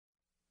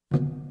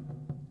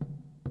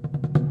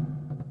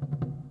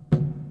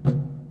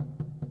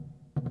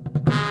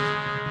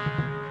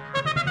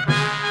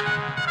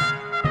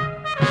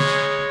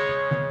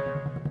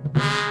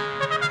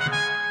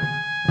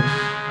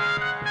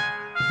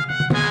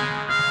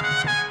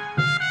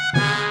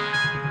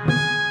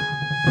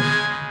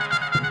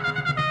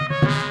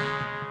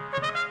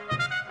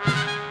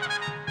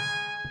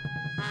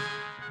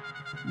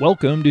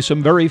Welcome to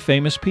some very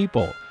famous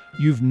people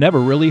you've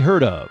never really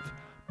heard of.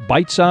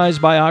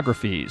 Bite-sized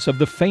biographies of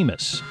the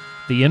famous,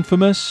 the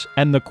infamous,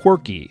 and the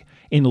quirky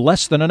in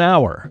less than an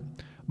hour.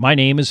 My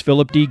name is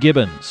Philip D.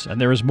 Gibbons, and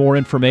there is more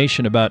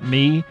information about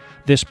me,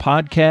 this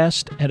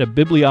podcast, and a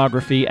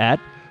bibliography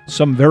at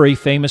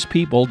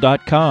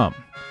someveryfamouspeople.com.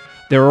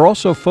 There are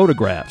also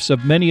photographs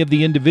of many of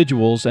the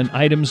individuals and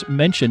items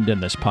mentioned in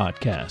this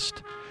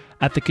podcast.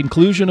 At the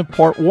conclusion of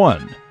Part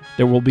 1,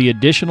 there will be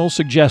additional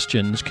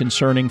suggestions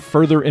concerning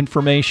further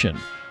information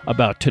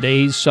about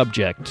today's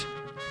subject,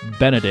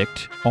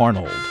 Benedict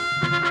Arnold.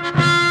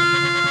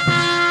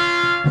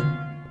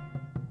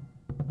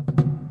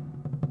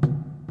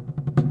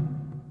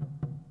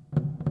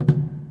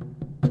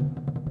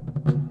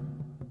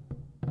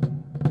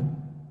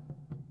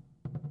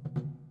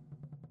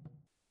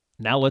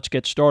 Now let's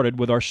get started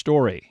with our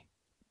story.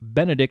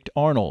 Benedict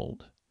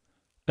Arnold.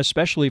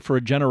 Especially for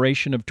a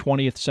generation of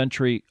 20th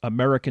century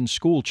American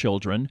school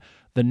children,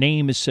 the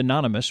name is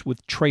synonymous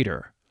with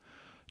traitor.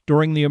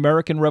 During the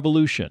American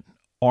Revolution,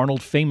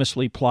 Arnold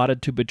famously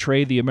plotted to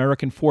betray the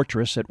American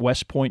fortress at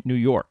West Point, New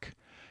York,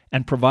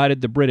 and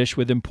provided the British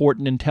with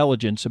important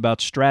intelligence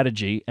about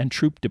strategy and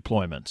troop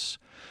deployments.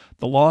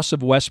 The loss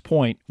of West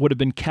Point would have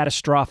been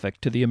catastrophic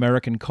to the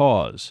American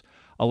cause,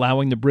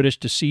 allowing the British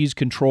to seize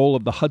control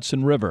of the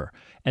Hudson River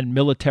and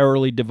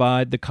militarily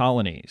divide the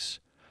colonies.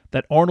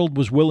 That Arnold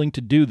was willing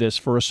to do this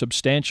for a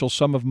substantial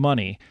sum of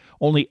money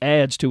only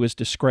adds to his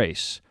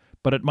disgrace,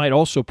 but it might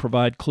also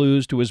provide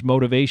clues to his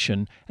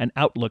motivation and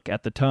outlook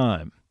at the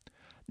time.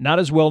 Not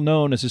as well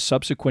known as his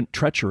subsequent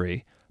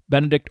treachery,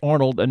 Benedict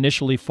Arnold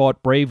initially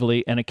fought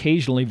bravely and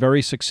occasionally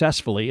very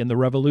successfully in the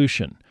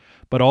Revolution,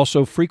 but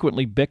also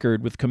frequently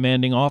bickered with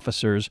commanding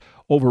officers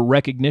over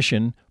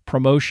recognition,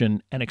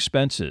 promotion, and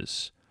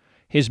expenses.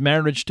 His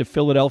marriage to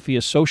Philadelphia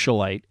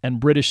socialite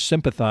and British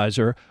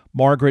sympathizer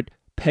Margaret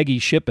Peggy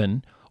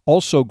Shippen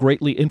also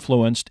greatly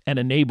influenced and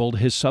enabled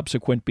his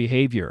subsequent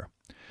behavior.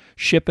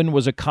 Shippen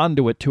was a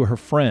conduit to her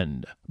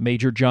friend,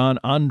 Major John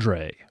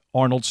Andre,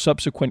 Arnold's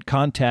subsequent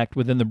contact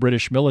within the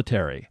British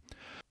military.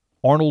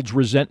 Arnold's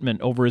resentment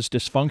over his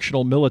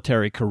dysfunctional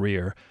military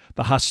career,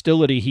 the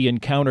hostility he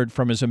encountered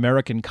from his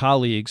American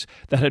colleagues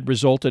that had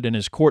resulted in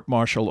his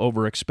court-martial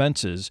over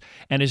expenses,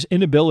 and his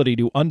inability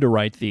to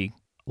underwrite the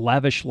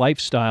lavish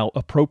lifestyle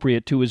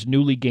appropriate to his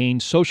newly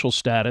gained social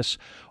status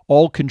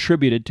all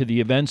contributed to the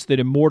events that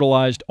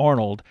immortalized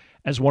Arnold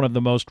as one of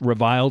the most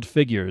reviled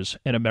figures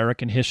in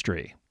American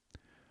history.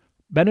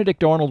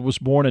 Benedict Arnold was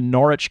born in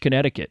Norwich,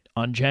 Connecticut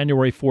on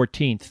January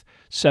 14,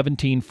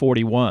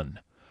 1741.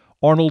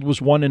 Arnold was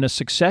one in a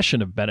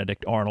succession of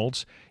Benedict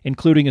Arnolds,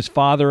 including his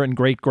father and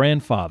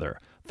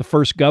great-grandfather, the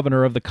first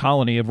governor of the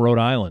colony of Rhode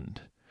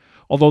Island.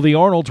 Although the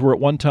Arnolds were at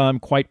one time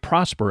quite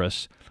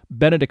prosperous,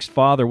 Benedict's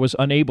father was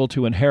unable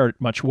to inherit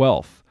much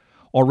wealth,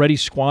 already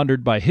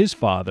squandered by his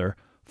father,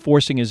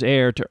 forcing his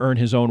heir to earn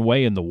his own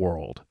way in the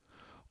world.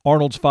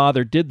 Arnold's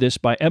father did this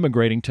by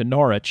emigrating to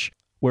Norwich,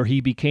 where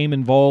he became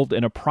involved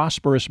in a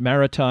prosperous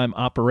maritime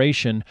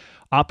operation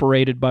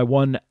operated by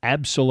one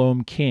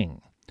Absalom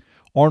King.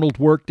 Arnold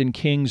worked in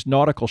King's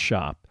nautical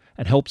shop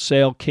and helped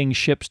sail King's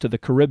ships to the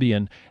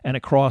Caribbean and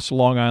across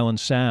Long Island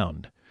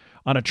Sound.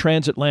 On a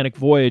transatlantic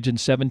voyage in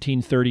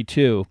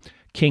 1732,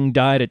 King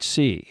died at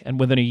sea, and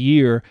within a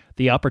year,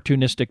 the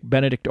opportunistic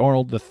Benedict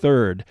Arnold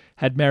III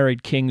had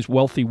married King's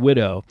wealthy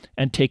widow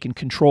and taken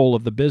control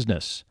of the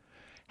business.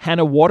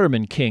 Hannah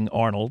Waterman King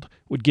Arnold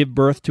would give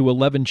birth to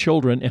 11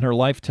 children in her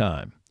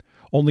lifetime.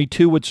 Only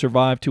 2 would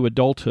survive to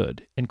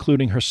adulthood,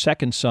 including her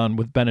second son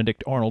with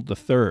Benedict Arnold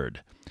III.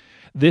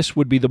 This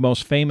would be the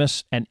most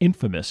famous and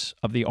infamous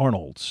of the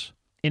Arnolds.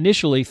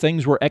 Initially,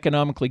 things were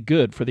economically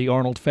good for the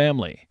Arnold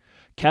family.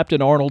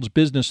 Captain Arnold's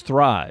business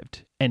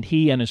thrived, and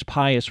he and his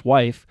pious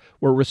wife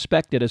were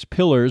respected as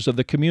pillars of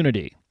the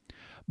community.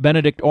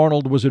 Benedict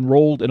Arnold was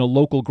enrolled in a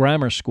local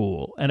grammar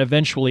school and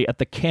eventually at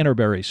the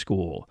Canterbury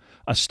School,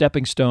 a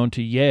stepping stone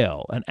to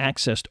Yale and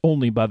accessed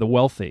only by the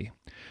wealthy.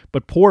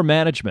 But poor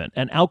management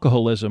and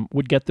alcoholism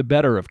would get the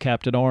better of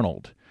Captain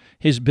Arnold.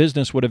 His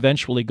business would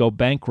eventually go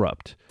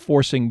bankrupt,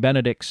 forcing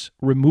Benedict's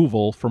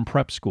removal from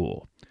prep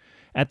school.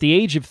 At the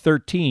age of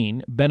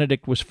 13,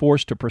 Benedict was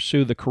forced to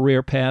pursue the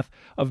career path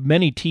of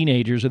many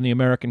teenagers in the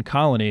American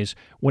colonies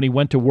when he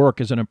went to work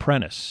as an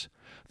apprentice.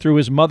 Through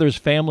his mother's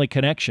family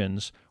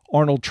connections,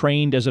 Arnold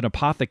trained as an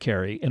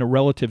apothecary in a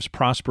relative's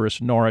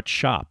prosperous Norwich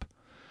shop.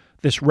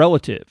 This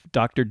relative,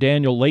 Dr.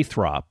 Daniel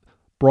Lathrop,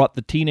 brought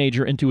the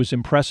teenager into his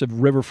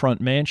impressive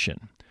riverfront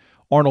mansion,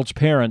 Arnold's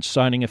parents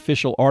signing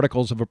official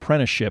articles of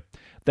apprenticeship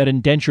that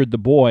indentured the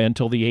boy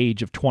until the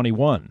age of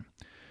 21.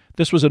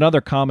 This was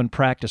another common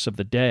practice of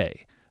the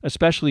day,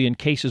 especially in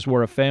cases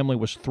where a family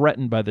was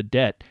threatened by the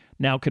debt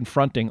now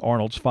confronting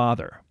Arnold's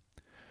father.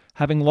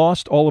 Having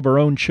lost all of her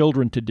own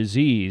children to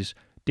disease,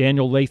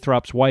 Daniel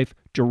Lathrop's wife,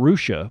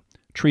 Jerusha,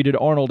 treated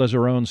Arnold as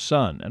her own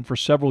son and for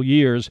several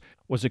years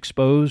was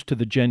exposed to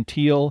the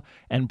genteel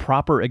and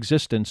proper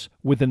existence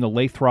within the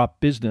Lathrop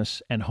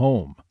business and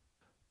home.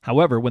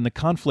 However, when the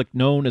conflict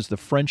known as the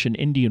French and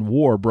Indian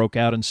War broke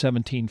out in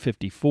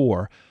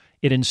 1754,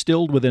 It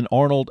instilled within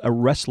Arnold a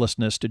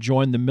restlessness to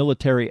join the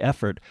military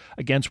effort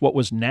against what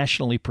was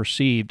nationally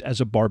perceived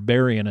as a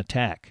barbarian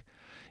attack.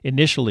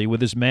 Initially,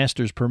 with his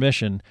master's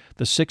permission,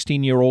 the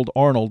 16-year-old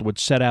Arnold would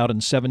set out in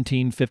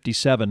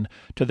 1757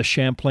 to the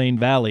Champlain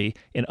Valley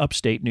in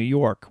upstate New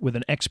York with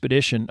an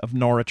expedition of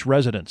Norwich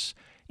residents,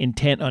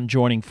 intent on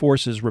joining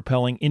forces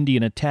repelling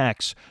Indian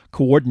attacks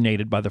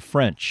coordinated by the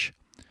French.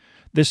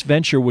 This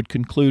venture would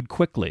conclude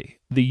quickly,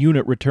 the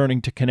unit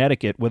returning to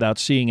Connecticut without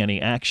seeing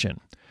any action.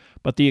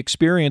 But the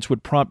experience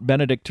would prompt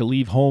Benedict to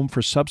leave home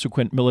for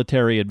subsequent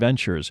military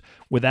adventures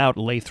without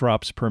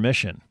Lathrop's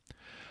permission.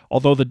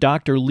 Although the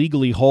doctor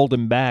legally hauled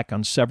him back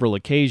on several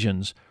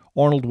occasions,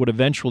 Arnold would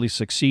eventually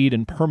succeed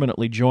in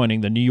permanently joining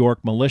the New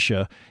York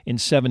militia in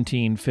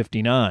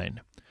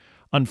 1759.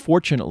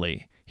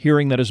 Unfortunately,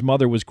 hearing that his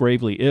mother was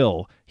gravely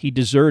ill, he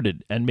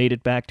deserted and made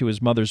it back to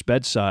his mother's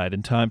bedside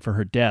in time for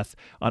her death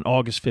on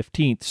August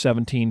 15,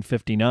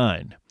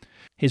 1759.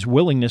 His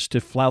willingness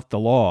to flout the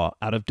law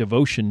out of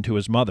devotion to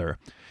his mother,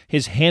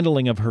 his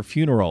handling of her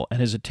funeral, and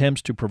his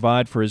attempts to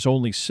provide for his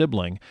only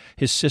sibling,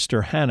 his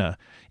sister Hannah,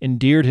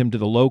 endeared him to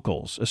the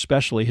locals,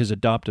 especially his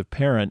adoptive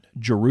parent,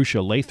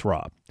 Jerusha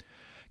Lathrop.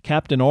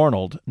 Captain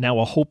Arnold, now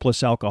a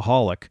hopeless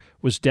alcoholic,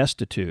 was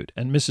destitute,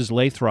 and Mrs.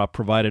 Lathrop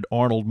provided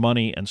Arnold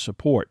money and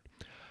support.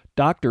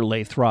 Dr.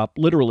 Lathrop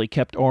literally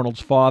kept Arnold's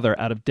father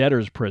out of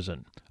debtor's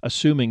prison,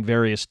 assuming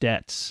various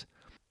debts.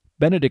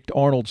 Benedict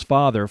Arnold's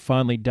father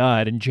finally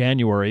died in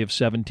January of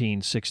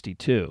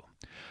 1762.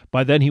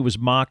 By then he was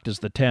mocked as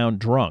the town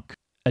drunk,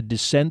 a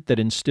dissent that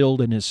instilled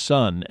in his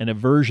son an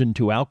aversion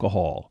to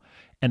alcohol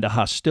and a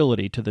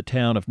hostility to the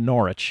town of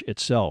Norwich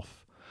itself.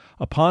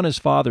 Upon his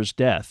father's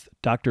death,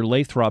 Dr.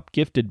 Lathrop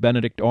gifted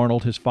Benedict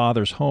Arnold his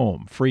father's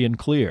home, free and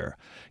clear,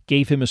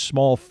 gave him a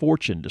small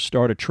fortune to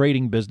start a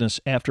trading business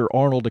after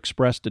Arnold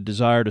expressed a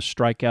desire to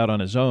strike out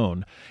on his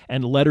own,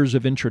 and letters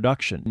of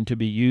introduction to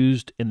be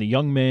used in the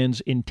young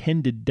man's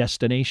intended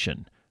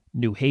destination,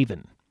 New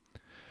Haven.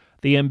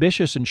 The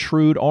ambitious and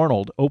shrewd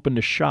Arnold opened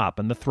a shop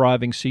in the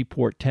thriving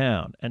seaport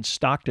town and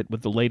stocked it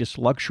with the latest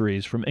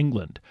luxuries from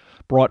England,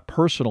 brought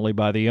personally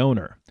by the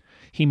owner.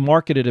 He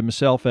marketed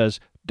himself as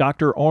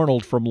Dr.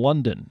 Arnold from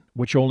London,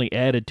 which only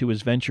added to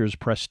his venture's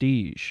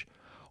prestige.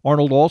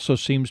 Arnold also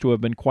seems to have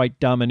been quite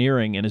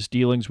domineering in his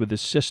dealings with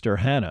his sister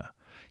Hannah.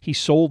 He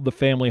sold the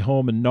family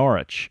home in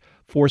Norwich,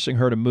 forcing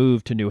her to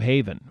move to New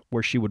Haven,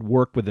 where she would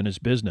work within his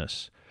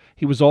business.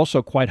 He was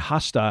also quite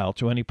hostile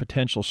to any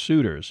potential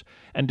suitors,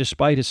 and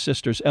despite his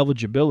sister's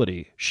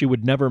eligibility, she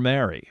would never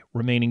marry,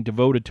 remaining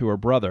devoted to her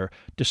brother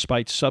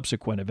despite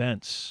subsequent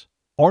events.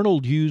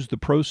 Arnold used the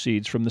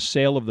proceeds from the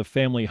sale of the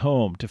family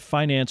home to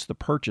finance the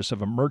purchase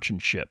of a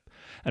merchant ship,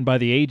 and by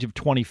the age of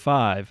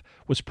 25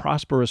 was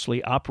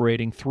prosperously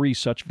operating 3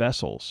 such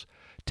vessels.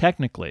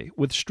 Technically,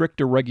 with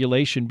stricter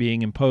regulation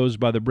being imposed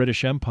by the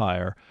British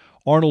Empire,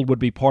 Arnold would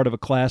be part of a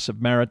class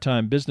of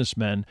maritime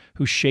businessmen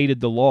who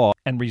shaded the law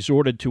and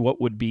resorted to what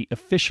would be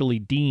officially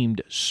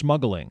deemed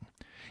smuggling.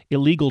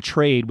 Illegal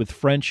trade with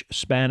French,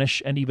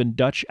 Spanish, and even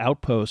Dutch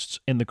outposts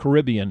in the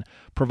Caribbean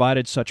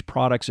provided such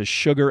products as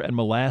sugar and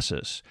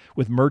molasses,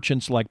 with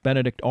merchants like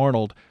Benedict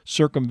Arnold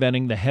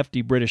circumventing the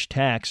hefty British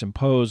tax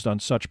imposed on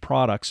such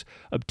products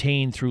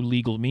obtained through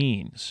legal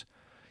means.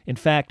 In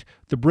fact,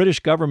 the British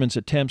government's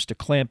attempts to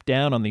clamp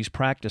down on these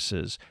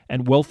practices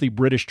and wealthy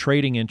British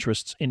trading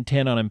interests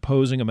intent on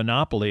imposing a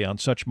monopoly on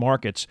such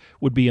markets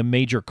would be a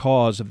major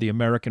cause of the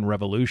American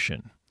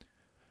Revolution.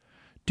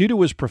 Due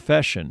to his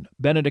profession,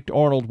 Benedict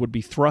Arnold would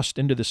be thrust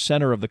into the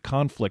center of the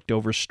conflict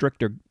over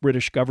stricter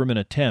British government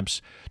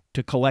attempts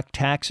to collect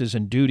taxes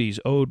and duties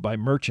owed by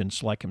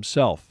merchants like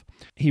himself.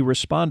 He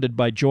responded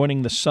by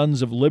joining the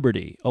Sons of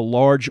Liberty, a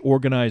large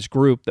organized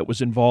group that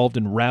was involved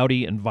in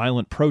rowdy and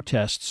violent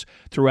protests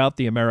throughout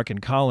the American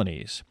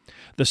colonies.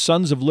 The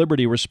Sons of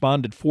Liberty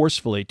responded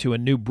forcefully to a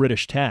new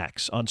British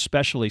tax on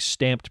specially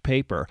stamped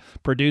paper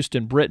produced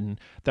in Britain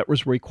that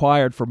was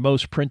required for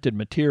most printed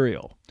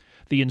material.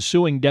 The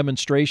ensuing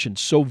demonstration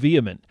so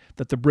vehement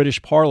that the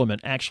British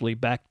Parliament actually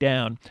backed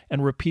down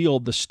and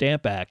repealed the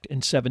Stamp Act in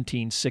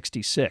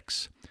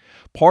 1766.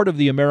 Part of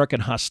the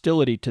American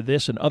hostility to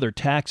this and other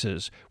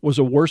taxes was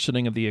a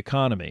worsening of the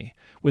economy,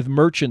 with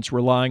merchants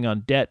relying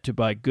on debt to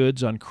buy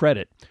goods on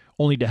credit,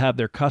 only to have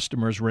their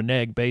customers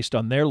renege based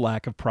on their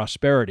lack of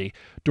prosperity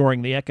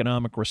during the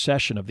economic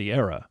recession of the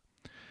era.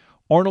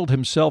 Arnold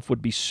himself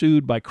would be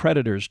sued by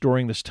creditors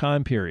during this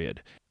time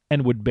period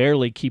and would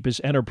barely keep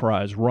his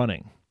enterprise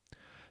running.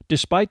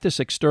 Despite this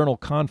external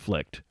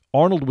conflict,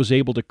 Arnold was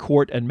able to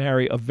court and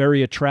marry a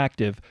very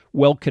attractive,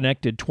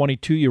 well-connected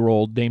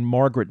 22-year-old named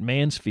Margaret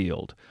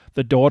Mansfield,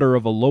 the daughter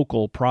of a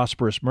local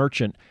prosperous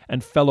merchant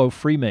and fellow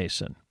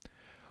Freemason.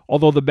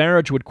 Although the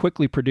marriage would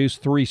quickly produce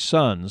 3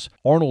 sons,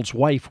 Arnold's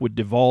wife would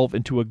devolve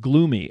into a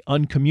gloomy,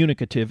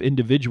 uncommunicative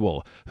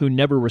individual who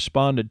never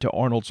responded to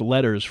Arnold's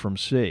letters from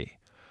sea.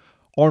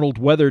 Arnold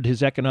weathered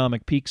his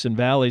economic peaks and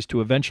valleys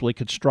to eventually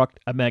construct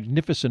a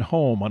magnificent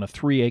home on a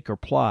 3-acre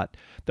plot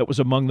that was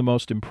among the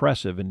most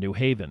impressive in New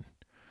Haven.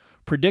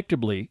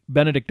 Predictably,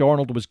 Benedict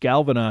Arnold was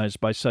galvanized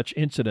by such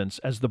incidents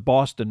as the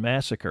Boston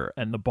Massacre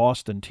and the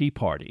Boston Tea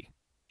Party.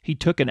 He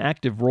took an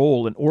active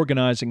role in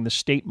organizing the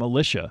state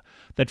militia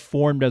that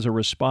formed as a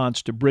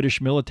response to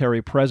British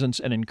military presence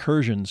and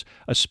incursions,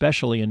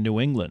 especially in New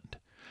England.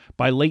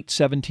 By late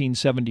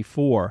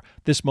 1774,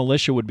 this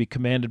militia would be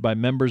commanded by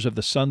members of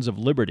the Sons of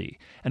Liberty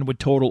and would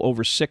total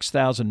over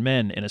 6,000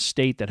 men in a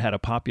state that had a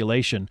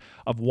population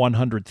of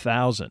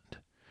 100,000.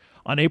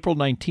 On April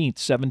 19,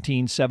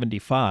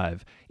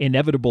 1775,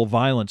 inevitable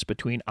violence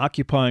between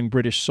occupying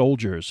British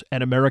soldiers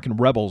and American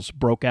rebels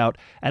broke out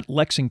at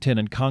Lexington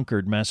and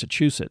Concord,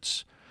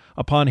 Massachusetts.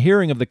 Upon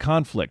hearing of the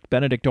conflict,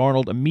 Benedict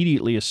Arnold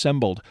immediately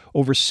assembled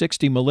over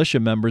 60 militia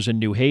members in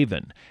New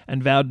Haven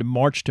and vowed to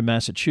march to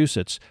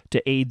Massachusetts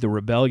to aid the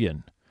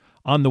rebellion.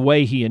 On the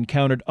way, he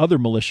encountered other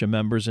militia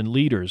members and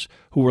leaders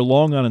who were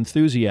long on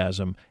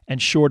enthusiasm and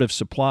short of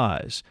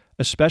supplies,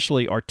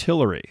 especially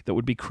artillery that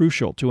would be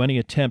crucial to any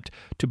attempt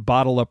to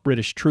bottle up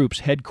British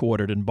troops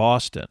headquartered in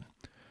Boston.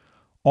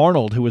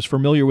 Arnold, who was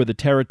familiar with the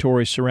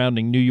territory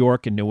surrounding New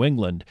York and New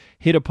England,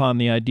 hit upon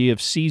the idea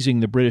of seizing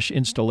the British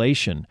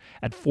installation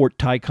at Fort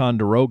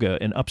Ticonderoga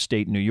in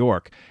upstate New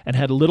York, and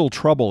had little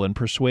trouble in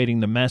persuading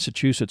the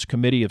Massachusetts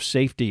Committee of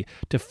Safety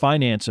to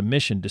finance a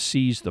mission to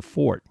seize the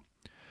fort.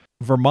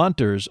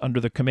 Vermonters, under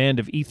the command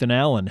of Ethan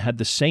Allen, had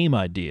the same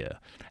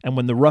idea, and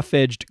when the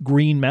rough-edged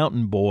Green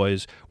Mountain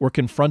Boys were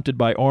confronted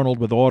by Arnold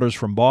with orders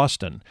from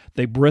Boston,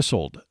 they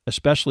bristled,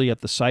 especially at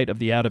the sight of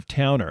the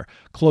out-of-towner,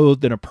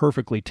 clothed in a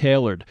perfectly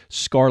tailored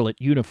scarlet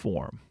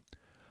uniform.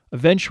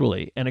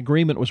 Eventually, an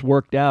agreement was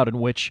worked out in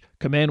which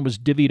command was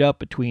divvied up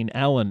between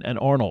Allen and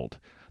Arnold.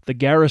 The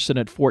garrison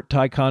at Fort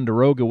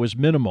Ticonderoga was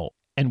minimal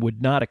and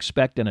would not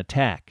expect an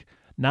attack,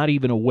 not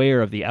even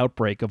aware of the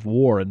outbreak of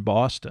war in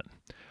Boston.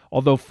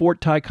 Although Fort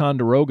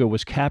Ticonderoga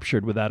was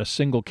captured without a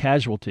single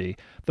casualty,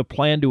 the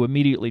plan to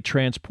immediately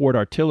transport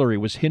artillery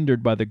was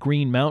hindered by the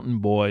Green Mountain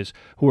Boys,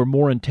 who were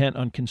more intent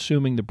on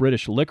consuming the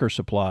British liquor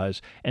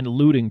supplies and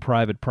looting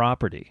private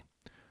property.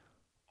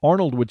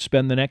 Arnold would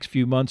spend the next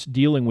few months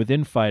dealing with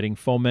infighting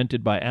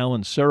fomented by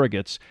Allen's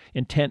surrogates,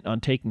 intent on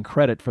taking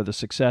credit for the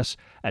success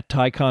at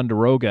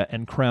Ticonderoga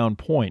and Crown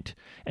Point,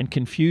 and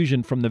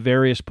confusion from the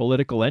various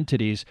political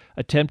entities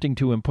attempting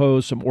to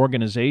impose some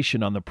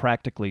organization on the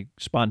practically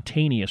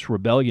spontaneous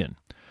rebellion.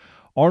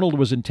 Arnold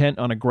was intent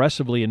on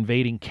aggressively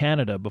invading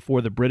Canada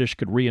before the British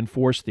could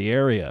reinforce the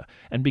area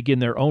and begin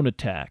their own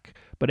attack,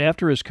 but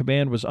after his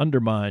command was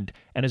undermined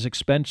and his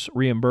expense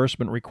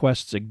reimbursement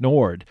requests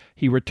ignored,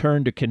 he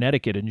returned to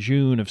Connecticut in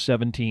June of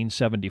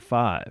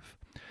 1775.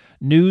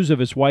 News of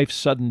his wife's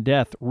sudden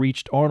death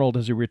reached Arnold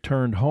as he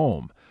returned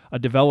home, a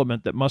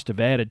development that must have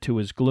added to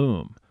his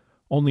gloom.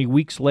 Only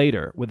weeks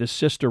later, with his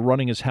sister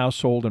running his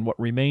household and what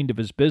remained of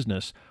his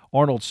business,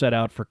 Arnold set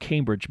out for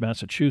Cambridge,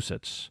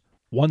 Massachusetts.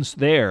 Once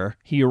there,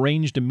 he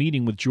arranged a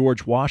meeting with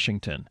George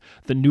Washington,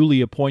 the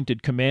newly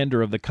appointed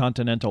commander of the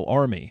Continental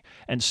Army,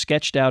 and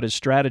sketched out his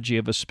strategy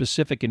of a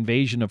specific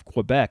invasion of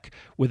Quebec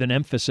with an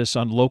emphasis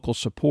on local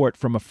support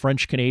from a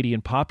French-Canadian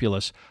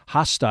populace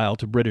hostile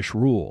to British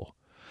rule.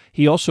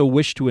 He also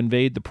wished to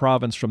invade the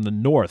province from the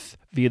north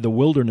via the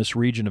wilderness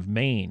region of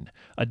Maine,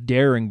 a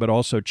daring but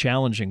also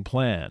challenging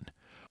plan.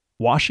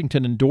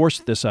 Washington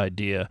endorsed this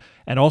idea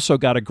and also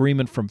got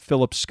agreement from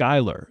Philip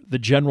Schuyler, the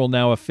general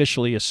now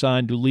officially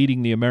assigned to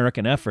leading the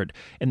American effort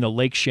in the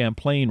Lake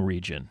Champlain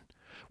region.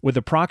 With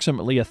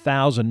approximately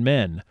 1,000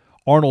 men,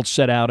 Arnold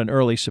set out in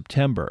early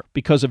September.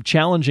 Because of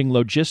challenging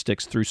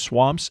logistics through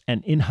swamps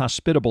and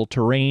inhospitable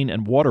terrain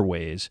and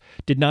waterways,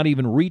 did not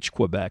even reach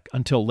Quebec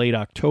until late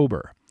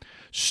October.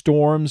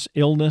 Storms,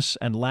 illness,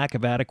 and lack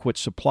of adequate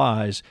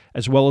supplies,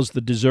 as well as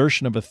the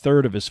desertion of a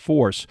third of his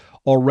force,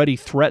 already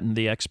threatened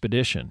the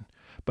expedition.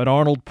 But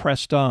Arnold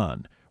pressed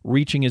on,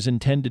 reaching his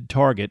intended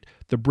target,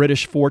 the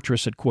British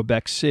fortress at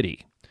Quebec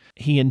City.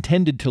 He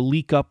intended to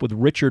link up with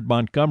Richard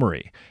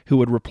Montgomery, who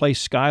would replace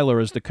Schuyler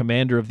as the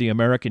commander of the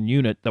American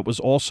unit that was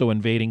also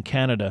invading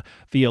Canada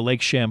via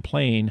Lake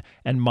Champlain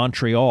and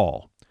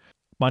Montreal.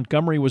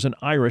 Montgomery was an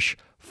Irish,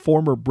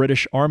 former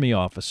British Army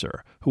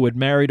officer who had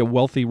married a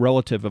wealthy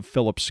relative of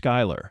Philip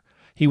Schuyler.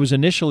 He was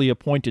initially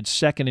appointed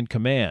second in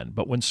command,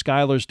 but when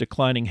Schuyler's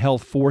declining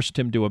health forced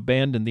him to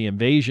abandon the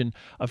invasion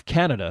of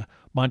Canada,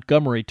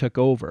 Montgomery took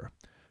over.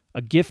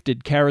 A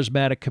gifted,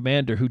 charismatic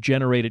commander who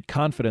generated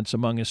confidence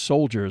among his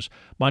soldiers,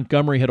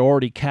 Montgomery had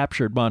already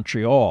captured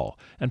Montreal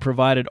and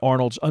provided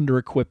Arnold's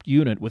under-equipped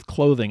unit with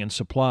clothing and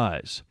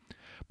supplies.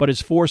 But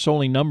his force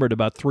only numbered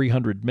about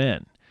 300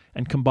 men,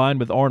 and combined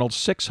with Arnold's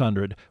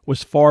 600,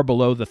 was far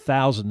below the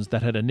thousands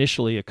that had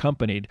initially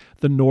accompanied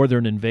the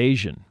northern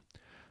invasion.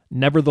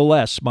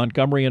 Nevertheless,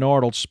 Montgomery and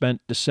Arnold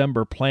spent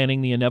December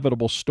planning the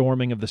inevitable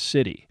storming of the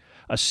city,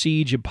 a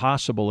siege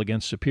impossible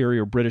against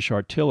superior British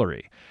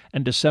artillery,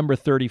 and December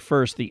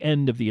 31st the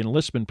end of the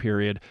enlistment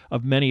period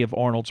of many of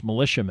Arnold's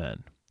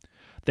militiamen.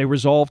 They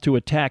resolved to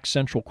attack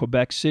central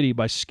Quebec City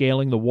by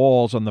scaling the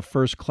walls on the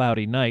first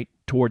cloudy night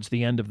towards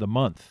the end of the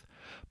month.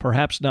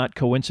 Perhaps not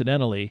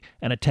coincidentally,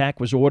 an attack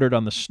was ordered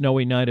on the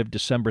snowy night of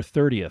December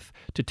 30th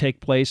to take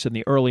place in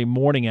the early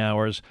morning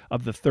hours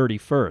of the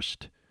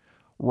 31st.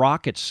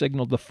 Rockets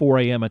signaled the 4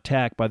 a.m.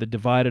 attack by the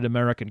divided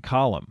American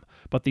column,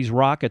 but these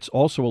rockets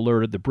also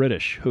alerted the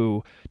British,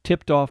 who,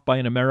 tipped off by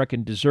an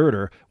American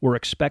deserter, were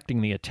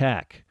expecting the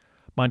attack.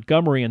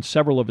 Montgomery and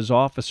several of his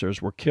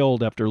officers were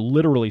killed after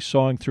literally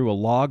sawing through a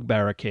log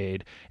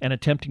barricade and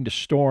attempting to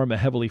storm a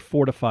heavily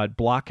fortified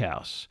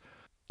blockhouse.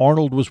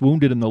 Arnold was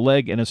wounded in the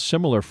leg in a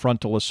similar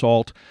frontal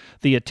assault,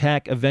 the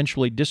attack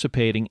eventually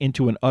dissipating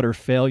into an utter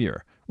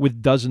failure,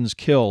 with dozens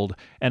killed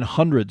and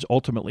hundreds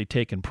ultimately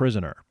taken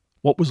prisoner.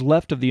 What was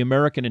left of the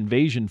American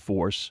invasion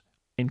force,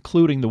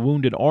 including the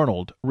wounded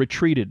Arnold,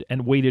 retreated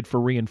and waited for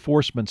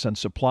reinforcements and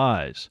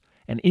supplies.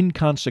 An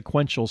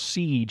inconsequential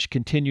siege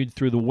continued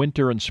through the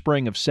winter and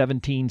spring of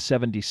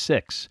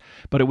 1776,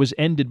 but it was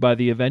ended by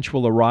the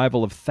eventual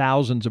arrival of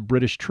thousands of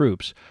British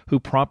troops, who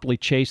promptly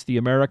chased the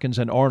Americans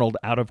and Arnold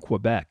out of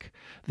Quebec,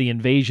 the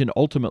invasion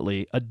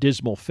ultimately a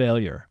dismal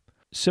failure.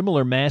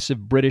 Similar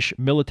massive British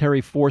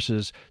military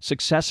forces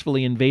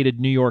successfully invaded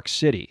New York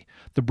City,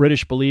 the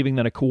British believing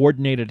that a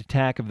coordinated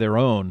attack of their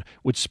own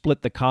would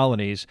split the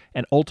colonies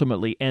and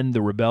ultimately end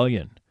the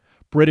rebellion.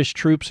 British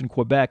troops in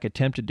Quebec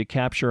attempted to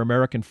capture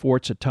American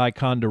forts at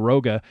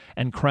Ticonderoga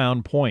and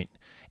Crown Point,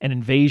 an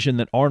invasion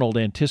that Arnold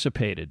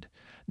anticipated.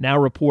 Now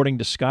reporting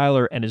to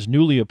Schuyler and his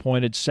newly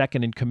appointed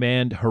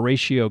second-in-command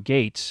Horatio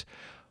Gates,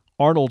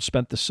 Arnold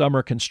spent the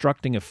summer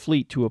constructing a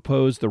fleet to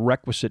oppose the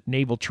requisite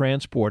naval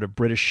transport of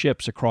British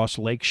ships across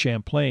Lake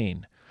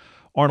Champlain.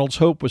 Arnold's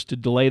hope was to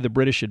delay the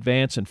British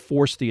advance and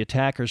force the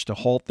attackers to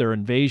halt their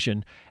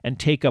invasion and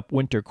take up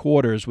winter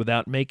quarters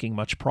without making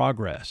much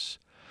progress.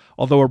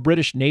 Although a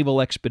British naval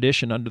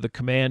expedition under the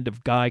command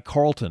of Guy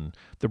Carleton,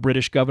 the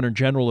British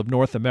Governor-General of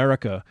North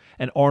America,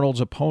 and Arnold's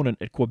opponent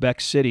at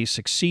Quebec City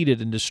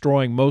succeeded in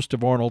destroying most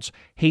of Arnold's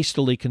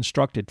hastily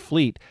constructed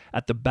fleet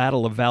at the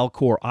Battle of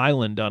Valcour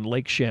Island on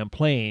Lake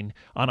Champlain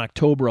on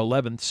October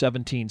 11,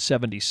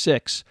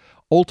 1776,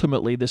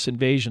 ultimately this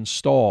invasion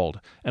stalled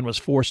and was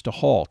forced to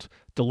halt,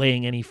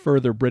 delaying any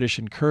further British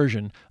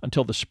incursion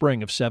until the spring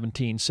of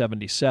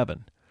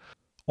 1777.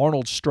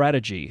 Arnold's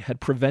strategy had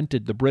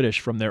prevented the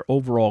British from their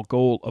overall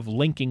goal of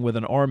linking with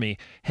an army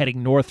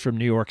heading north from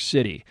New York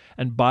City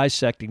and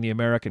bisecting the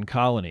American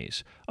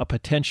colonies, a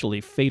potentially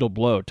fatal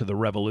blow to the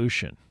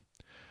Revolution.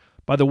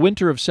 By the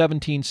winter of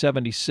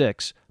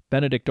 1776,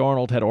 Benedict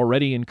Arnold had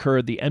already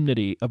incurred the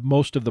enmity of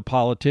most of the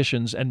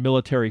politicians and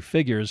military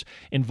figures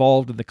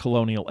involved in the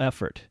colonial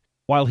effort.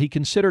 While he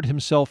considered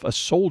himself a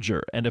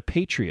soldier and a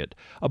patriot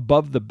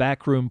above the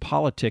backroom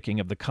politicking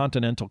of the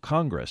Continental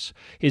Congress,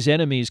 his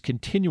enemies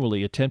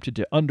continually attempted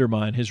to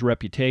undermine his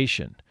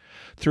reputation.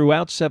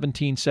 Throughout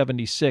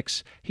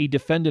 1776, he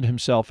defended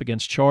himself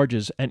against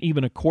charges and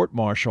even a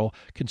court-martial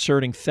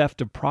concerning theft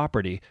of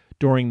property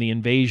during the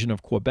invasion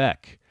of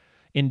Quebec.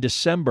 In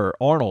December,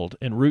 Arnold,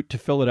 en route to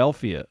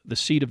Philadelphia, the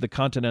seat of the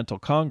Continental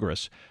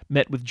Congress,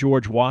 met with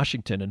George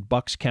Washington in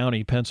Bucks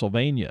County,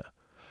 Pennsylvania.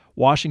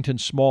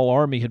 Washington's small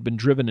army had been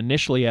driven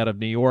initially out of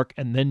New York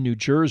and then New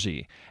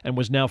Jersey, and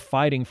was now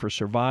fighting for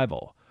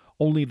survival,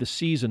 only the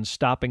season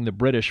stopping the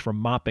British from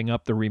mopping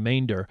up the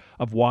remainder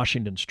of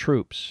Washington's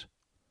troops.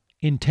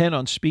 Intent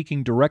on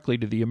speaking directly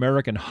to the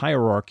American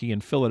hierarchy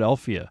in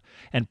Philadelphia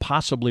and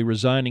possibly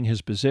resigning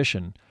his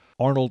position,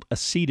 Arnold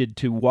acceded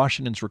to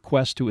Washington's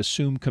request to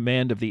assume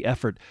command of the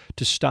effort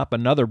to stop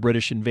another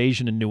British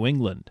invasion in New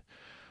England,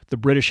 the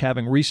British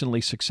having recently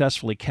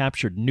successfully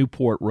captured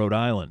Newport, Rhode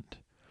Island.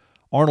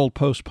 Arnold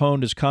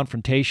postponed his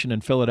confrontation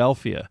in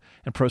Philadelphia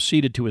and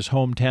proceeded to his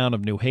hometown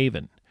of New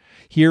Haven.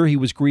 Here he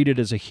was greeted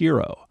as a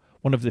hero,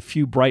 one of the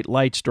few bright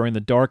lights during the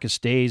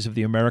darkest days of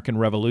the American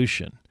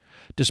Revolution.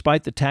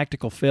 Despite the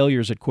tactical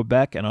failures at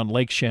Quebec and on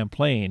Lake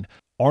Champlain,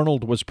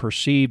 Arnold was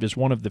perceived as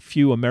one of the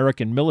few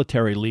American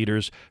military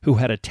leaders who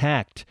had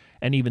attacked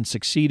and even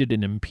succeeded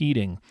in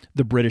impeding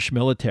the British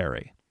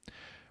military.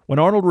 When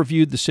Arnold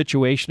reviewed the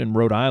situation in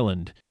Rhode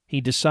Island, he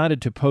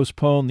decided to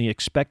postpone the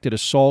expected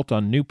assault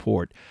on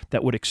Newport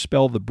that would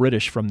expel the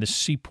British from this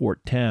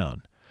seaport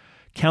town.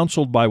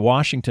 Counseled by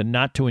Washington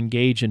not to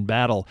engage in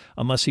battle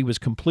unless he was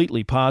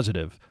completely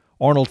positive,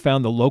 Arnold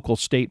found the local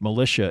state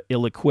militia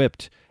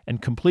ill-equipped and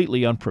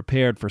completely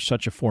unprepared for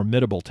such a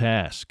formidable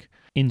task.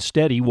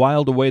 Instead, he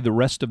whiled away the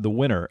rest of the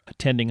winter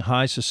attending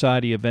high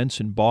society events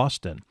in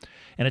Boston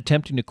and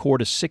attempting to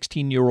court a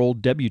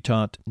 16-year-old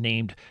debutante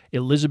named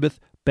Elizabeth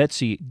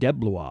Betsy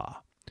DeBlois.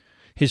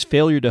 His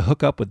failure to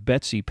hook up with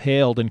Betsy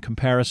paled in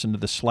comparison to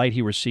the slight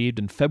he received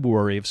in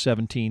February of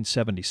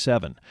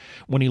 1777,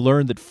 when he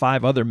learned that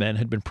 5 other men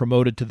had been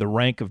promoted to the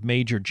rank of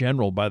Major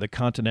General by the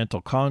Continental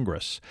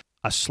Congress,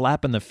 a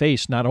slap in the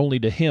face not only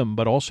to him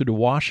but also to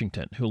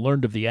Washington, who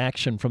learned of the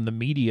action from the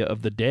media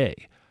of the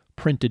day,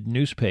 printed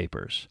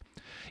newspapers.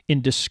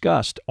 In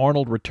disgust,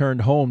 Arnold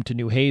returned home to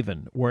New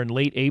Haven, where in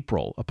late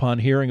April, upon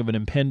hearing of an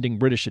impending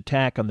British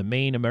attack on the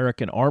main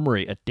American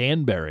armory at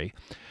Danbury,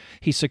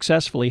 he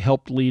successfully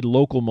helped lead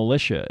local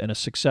militia in a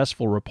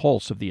successful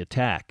repulse of the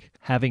attack,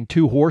 having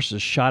 2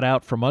 horses shot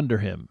out from under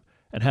him,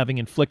 and having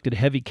inflicted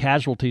heavy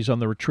casualties on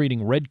the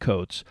retreating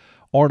redcoats,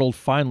 Arnold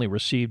finally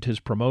received his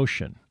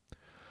promotion.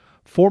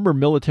 Former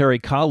military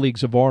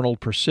colleagues of Arnold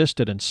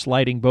persisted in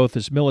slighting both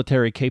his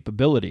military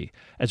capability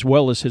as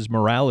well as his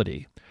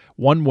morality.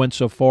 One went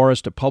so far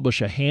as to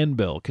publish a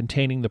handbill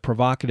containing the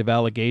provocative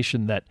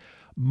allegation that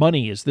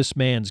money is this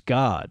man's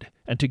god,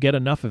 and to get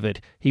enough of it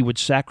he would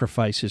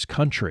sacrifice his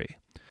country.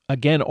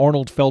 Again,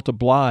 Arnold felt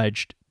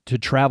obliged to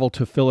travel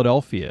to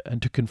Philadelphia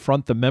and to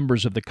confront the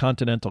members of the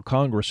Continental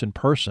Congress in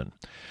person.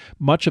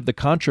 Much of the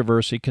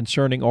controversy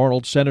concerning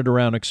Arnold centered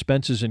around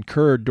expenses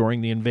incurred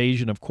during the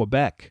invasion of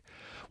Quebec.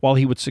 While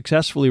he would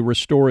successfully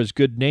restore his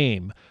good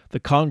name,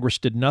 the Congress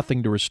did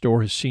nothing to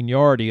restore his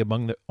seniority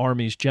among the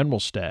Army's general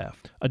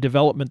staff, a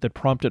development that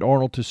prompted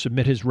Arnold to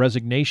submit his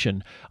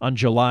resignation on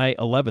July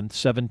 11,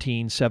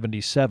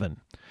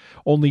 1777.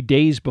 Only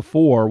days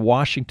before,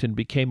 Washington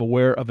became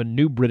aware of a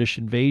new British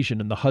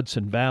invasion in the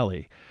Hudson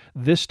Valley,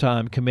 this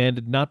time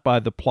commanded not by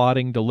the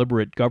plotting,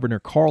 deliberate Governor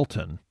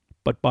Carleton,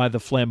 but by the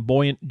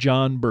flamboyant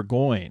John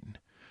Burgoyne.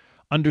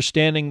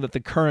 Understanding that the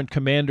current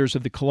commanders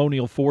of the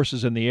colonial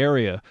forces in the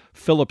area,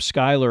 Philip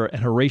Schuyler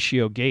and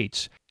Horatio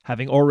Gates,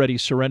 having already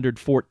surrendered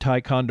Fort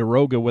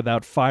Ticonderoga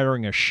without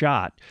firing a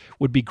shot,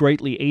 would be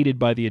greatly aided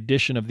by the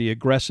addition of the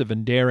aggressive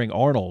and daring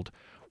Arnold,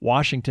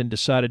 Washington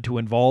decided to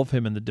involve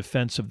him in the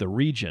defense of the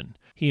region.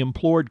 He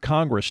implored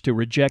Congress to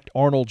reject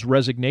Arnold's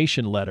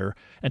resignation letter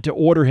and to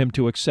order him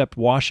to accept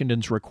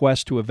Washington's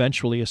request to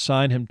eventually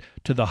assign him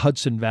to the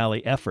Hudson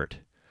Valley effort.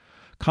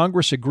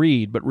 Congress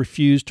agreed, but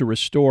refused to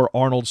restore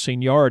Arnold's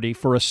seniority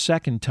for a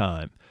second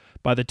time.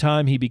 By the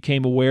time he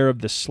became aware of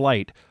the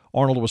slight,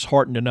 Arnold was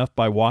heartened enough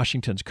by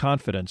Washington's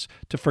confidence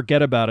to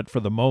forget about it for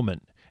the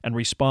moment and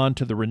respond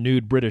to the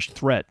renewed British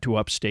threat to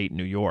upstate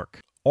New York.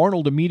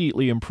 Arnold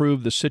immediately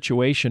improved the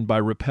situation by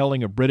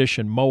repelling a British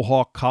and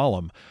Mohawk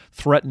column,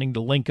 threatening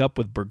to link up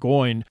with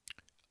Burgoyne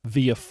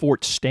via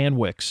Fort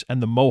Stanwix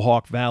and the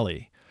Mohawk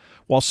Valley.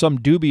 While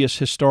some dubious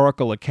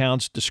historical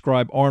accounts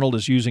describe Arnold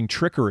as using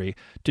trickery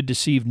to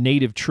deceive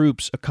native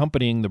troops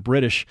accompanying the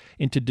British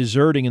into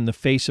deserting in the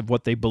face of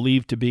what they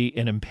believed to be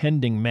an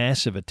impending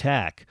massive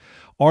attack,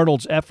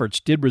 Arnold's efforts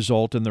did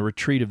result in the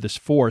retreat of this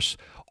force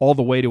all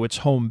the way to its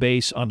home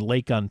base on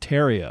Lake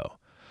Ontario.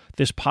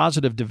 This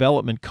positive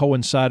development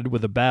coincided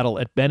with a battle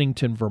at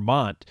Bennington,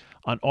 Vermont,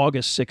 on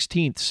August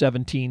 16,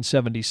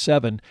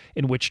 1777,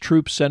 in which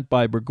troops sent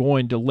by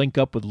Burgoyne to link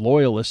up with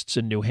Loyalists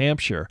in New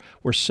Hampshire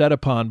were set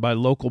upon by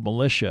local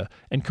militia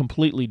and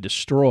completely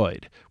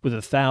destroyed, with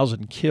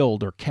 1,000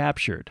 killed or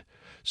captured.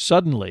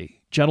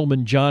 Suddenly,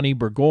 Gentleman Johnny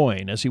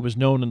Burgoyne, as he was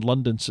known in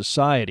London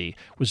society,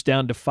 was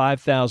down to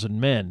 5,000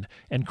 men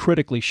and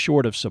critically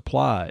short of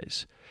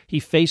supplies. He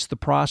faced the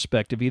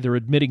prospect of either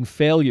admitting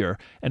failure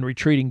and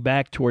retreating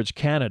back towards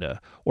Canada,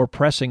 or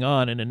pressing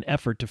on in an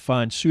effort to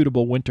find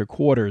suitable winter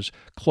quarters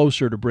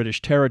closer to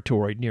British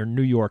territory near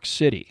New York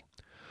City.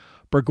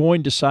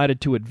 Burgoyne decided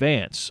to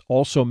advance,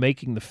 also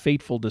making the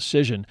fateful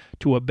decision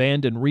to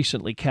abandon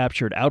recently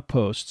captured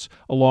outposts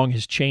along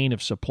his chain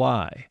of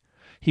supply.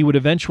 He would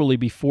eventually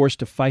be forced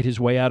to fight his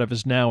way out of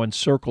his now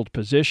encircled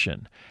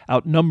position,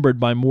 outnumbered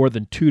by more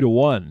than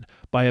 2-1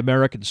 by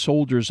American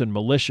soldiers and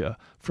militia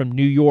from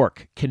New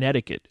York,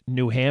 Connecticut,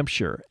 New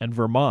Hampshire, and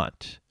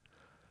Vermont.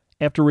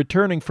 After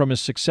returning from his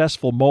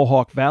successful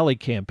Mohawk Valley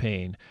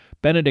campaign,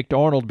 Benedict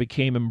Arnold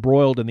became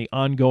embroiled in the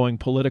ongoing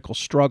political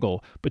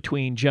struggle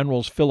between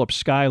Generals Philip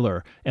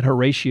Schuyler and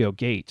Horatio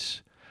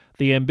Gates.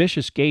 The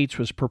ambitious Gates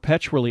was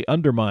perpetually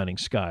undermining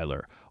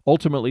Schuyler,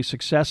 ultimately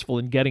successful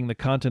in getting the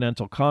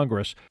Continental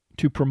Congress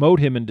to promote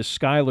him into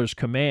Schuyler's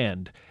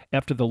command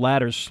after the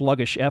latter's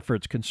sluggish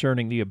efforts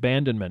concerning the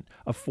abandonment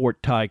of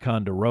Fort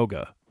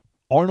Ticonderoga.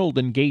 Arnold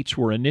and Gates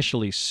were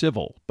initially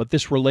civil, but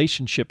this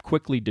relationship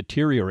quickly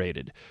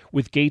deteriorated,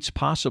 with Gates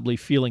possibly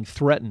feeling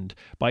threatened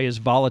by his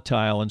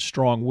volatile and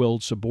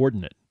strong-willed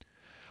subordinate.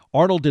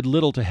 Arnold did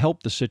little to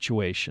help the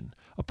situation,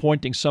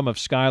 appointing some of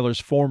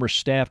Schuyler's former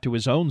staff to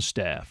his own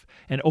staff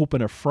and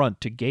open a front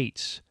to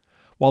Gates.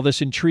 While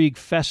this intrigue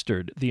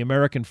festered, the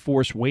American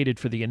force waited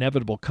for the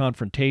inevitable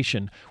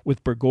confrontation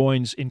with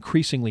Burgoyne's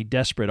increasingly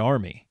desperate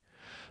army.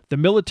 The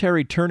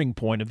military turning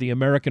point of the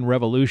American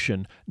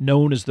Revolution,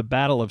 known as the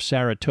Battle of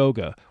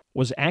Saratoga,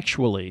 was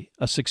actually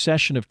a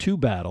succession of 2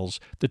 battles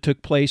that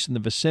took place in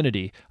the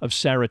vicinity of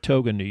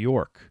Saratoga, New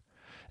York.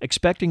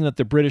 Expecting that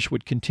the British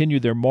would continue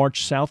their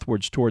march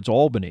southwards towards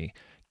Albany,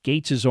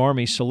 Gates's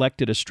army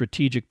selected a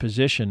strategic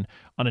position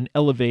on an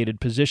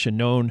elevated position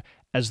known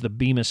as the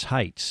Bemis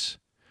Heights.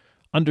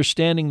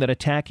 Understanding that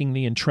attacking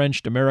the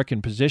entrenched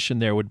American position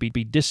there would be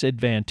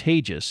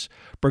disadvantageous,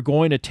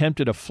 Burgoyne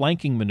attempted a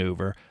flanking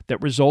maneuver that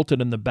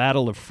resulted in the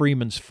Battle of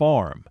Freeman's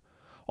Farm.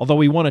 Although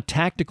he won a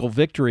tactical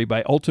victory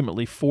by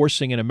ultimately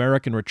forcing an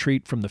American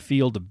retreat from the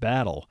field of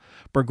battle,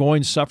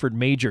 Burgoyne suffered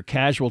major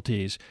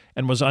casualties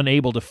and was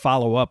unable to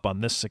follow up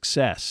on this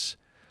success.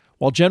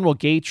 While General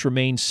Gates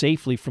remained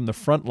safely from the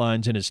front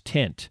lines in his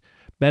tent,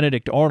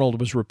 Benedict Arnold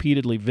was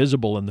repeatedly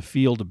visible in the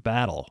field of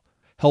battle,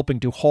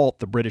 helping to halt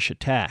the British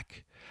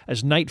attack.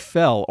 As night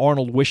fell,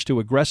 Arnold wished to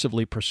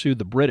aggressively pursue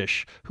the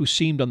British, who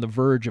seemed on the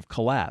verge of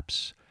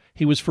collapse.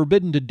 He was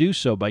forbidden to do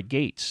so by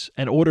Gates,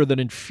 an order that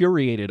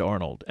infuriated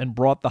Arnold and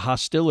brought the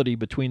hostility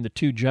between the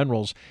two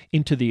generals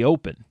into the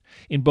open.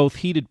 In both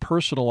heated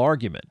personal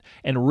argument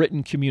and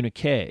written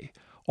communique,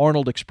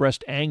 Arnold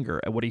expressed anger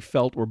at what he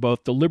felt were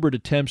both deliberate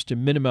attempts to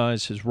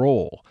minimize his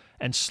role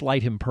and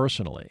slight him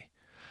personally.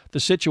 The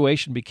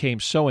situation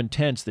became so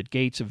intense that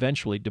Gates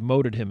eventually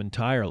demoted him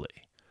entirely.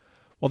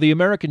 While the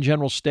American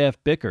General Staff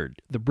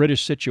bickered, the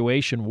British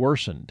situation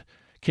worsened.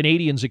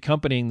 Canadians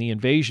accompanying the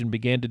invasion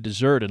began to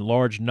desert in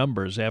large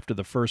numbers after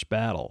the first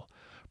battle.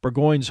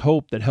 Burgoyne's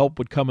hope that help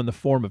would come in the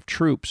form of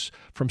troops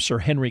from Sir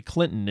Henry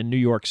Clinton in New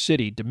York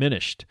City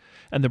diminished,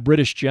 and the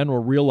British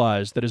general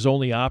realized that his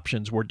only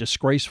options were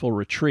disgraceful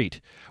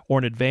retreat or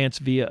an advance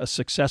via a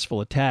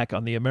successful attack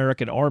on the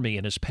American army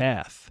in his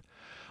path.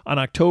 On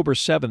October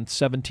 7,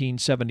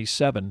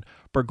 1777,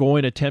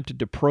 Burgoyne attempted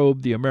to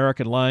probe the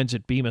American lines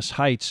at Bemis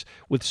Heights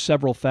with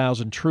several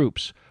thousand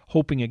troops,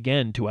 hoping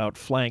again to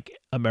outflank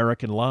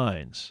American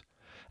lines.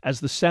 As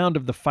the sound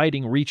of the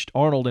fighting reached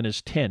Arnold in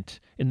his tent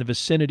in the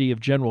vicinity of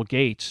General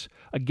Gates,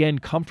 again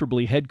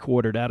comfortably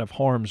headquartered out of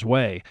harm's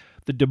way,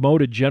 the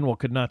demoted general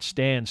could not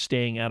stand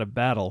staying out of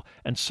battle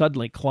and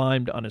suddenly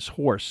climbed on his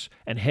horse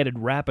and headed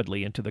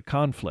rapidly into the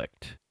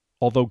conflict.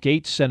 Although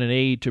Gates sent an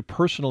aide to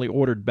personally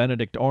order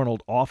Benedict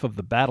Arnold off of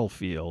the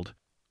battlefield,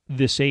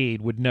 this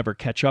aide would never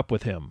catch up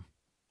with him.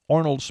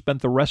 Arnold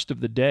spent the rest of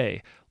the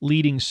day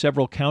leading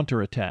several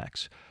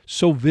counterattacks,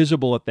 so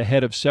visible at the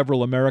head of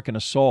several American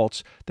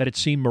assaults that it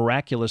seemed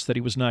miraculous that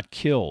he was not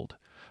killed.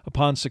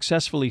 Upon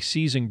successfully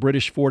seizing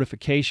British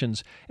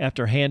fortifications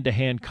after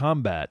hand-to-hand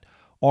combat,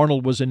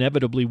 Arnold was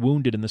inevitably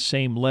wounded in the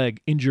same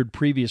leg injured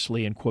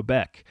previously in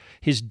Quebec,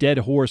 his dead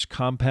horse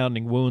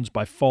compounding wounds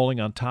by falling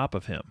on top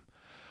of him.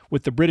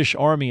 With the British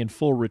army in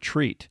full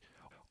retreat,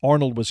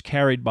 Arnold was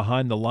carried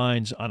behind the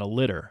lines on a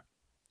litter.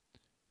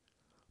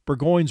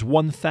 Burgoyne's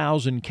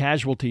 1,000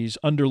 casualties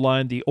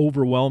underlined the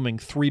overwhelming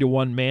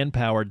 3-to-1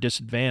 manpower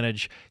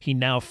disadvantage he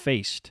now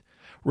faced.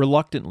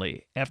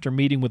 Reluctantly, after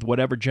meeting with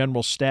whatever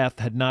general staff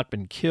had not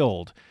been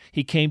killed,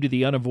 he came to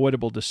the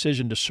unavoidable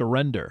decision to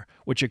surrender,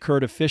 which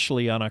occurred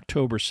officially on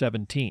October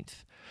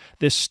 17th.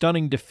 This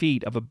stunning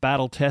defeat of a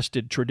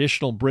battle-tested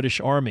traditional British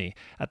army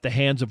at the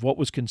hands of what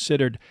was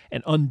considered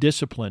an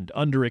undisciplined,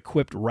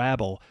 under-equipped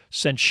rabble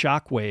sent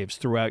shockwaves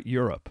throughout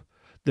Europe.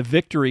 The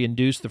victory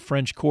induced the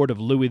French court of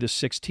Louis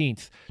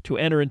XVI to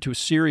enter into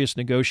serious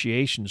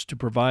negotiations to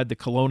provide the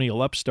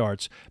colonial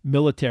upstarts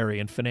military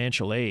and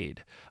financial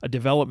aid, a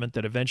development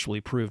that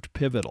eventually proved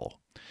pivotal.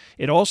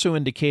 It also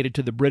indicated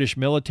to the British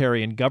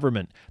military and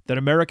government that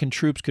American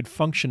troops could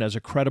function as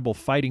a credible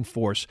fighting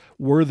force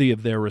worthy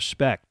of their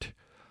respect.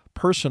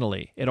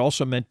 Personally, it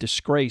also meant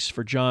disgrace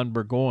for John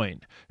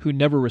Burgoyne, who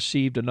never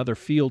received another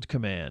field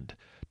command.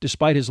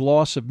 Despite his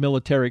loss of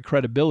military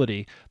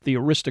credibility, the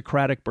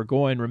aristocratic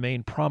Burgoyne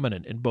remained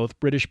prominent in both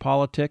British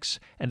politics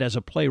and as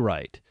a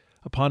playwright.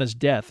 Upon his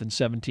death in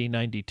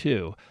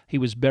 1792, he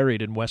was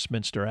buried in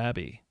Westminster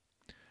Abbey.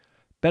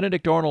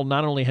 Benedict Arnold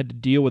not only had to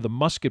deal with a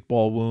musket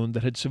ball wound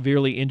that had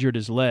severely injured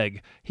his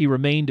leg, he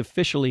remained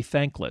officially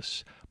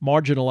thankless,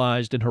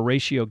 marginalized in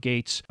Horatio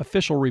Gates'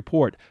 official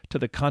report to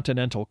the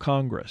Continental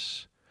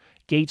Congress.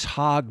 Gates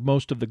hogged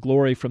most of the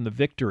glory from the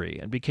victory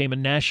and became a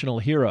national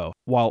hero,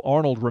 while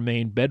Arnold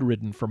remained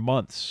bedridden for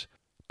months.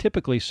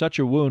 Typically, such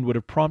a wound would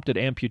have prompted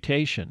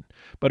amputation,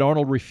 but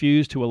Arnold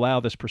refused to allow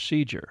this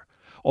procedure.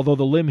 Although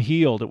the limb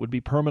healed, it would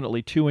be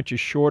permanently 2 inches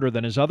shorter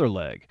than his other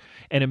leg,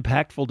 an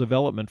impactful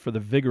development for the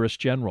vigorous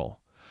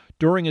general.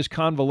 During his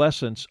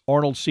convalescence,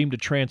 Arnold seemed to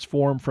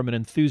transform from an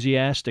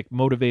enthusiastic,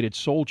 motivated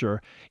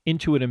soldier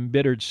into an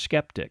embittered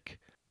skeptic.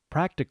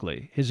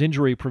 Practically, his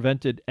injury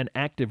prevented an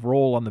active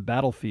role on the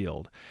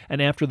battlefield,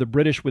 and after the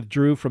British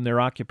withdrew from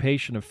their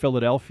occupation of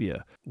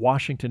Philadelphia,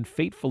 Washington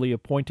fatefully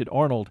appointed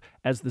Arnold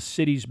as the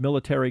city's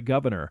military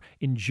governor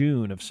in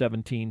June of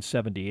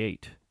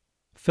 1778.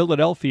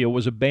 Philadelphia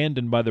was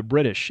abandoned by the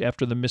British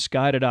after the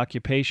misguided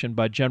occupation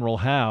by General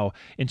Howe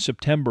in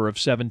September of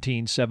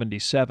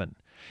 1777.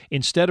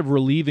 Instead of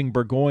relieving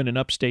Burgoyne in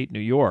upstate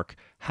New York,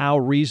 Howe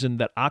reasoned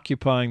that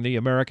occupying the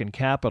American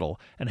capital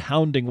and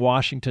hounding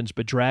Washington's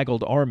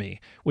bedraggled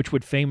army, which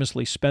would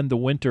famously spend the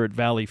winter at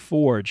Valley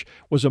Forge,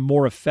 was a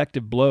more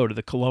effective blow to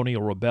the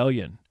colonial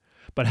rebellion.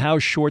 But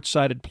Howe's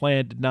short-sighted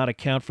plan did not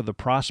account for the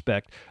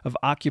prospect of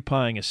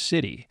occupying a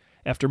city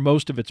after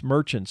most of its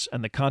merchants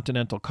and the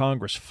Continental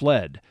Congress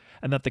fled,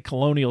 and that the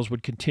colonials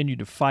would continue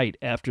to fight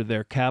after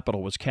their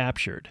capital was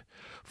captured.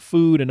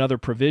 Food and other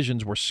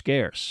provisions were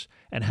scarce,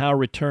 and Howe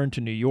returned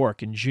to New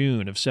York in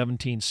June of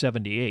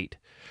 1778.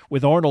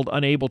 With Arnold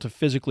unable to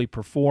physically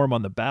perform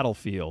on the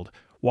battlefield,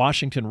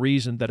 Washington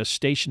reasoned that a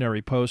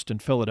stationary post in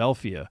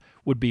Philadelphia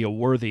would be a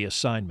worthy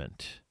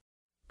assignment.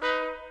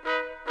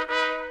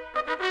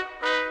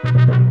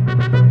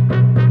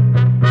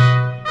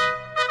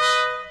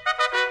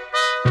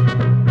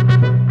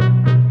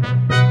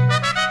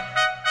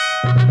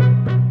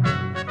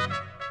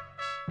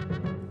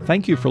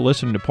 Thank you for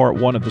listening to part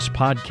 1 of this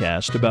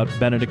podcast about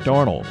Benedict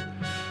Arnold.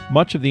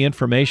 Much of the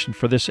information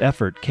for this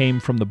effort came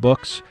from the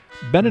books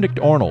Benedict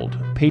Arnold,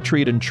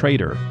 Patriot and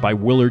Traitor by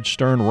Willard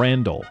Stern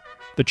Randall,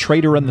 The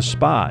Traitor and the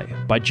Spy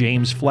by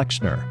James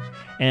Flexner,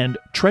 and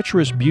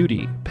Treacherous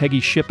Beauty, Peggy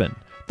Shippen,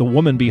 the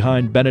woman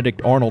behind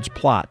Benedict Arnold's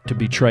plot to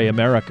betray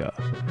America.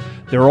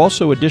 There are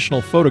also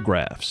additional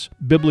photographs,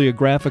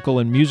 bibliographical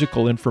and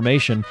musical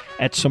information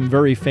at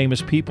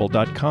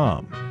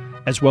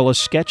someveryfamouspeople.com, as well as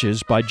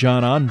sketches by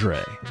John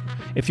Andre.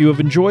 If you have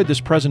enjoyed this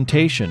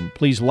presentation,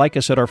 please like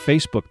us at our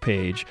Facebook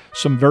page,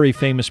 Some Very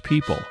Famous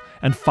People,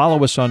 and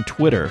follow us on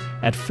Twitter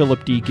at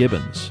Philip D.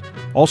 Gibbons.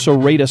 Also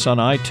rate us on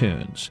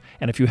iTunes,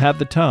 and if you have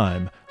the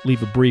time,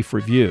 leave a brief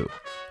review.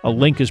 A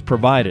link is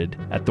provided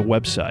at the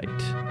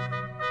website.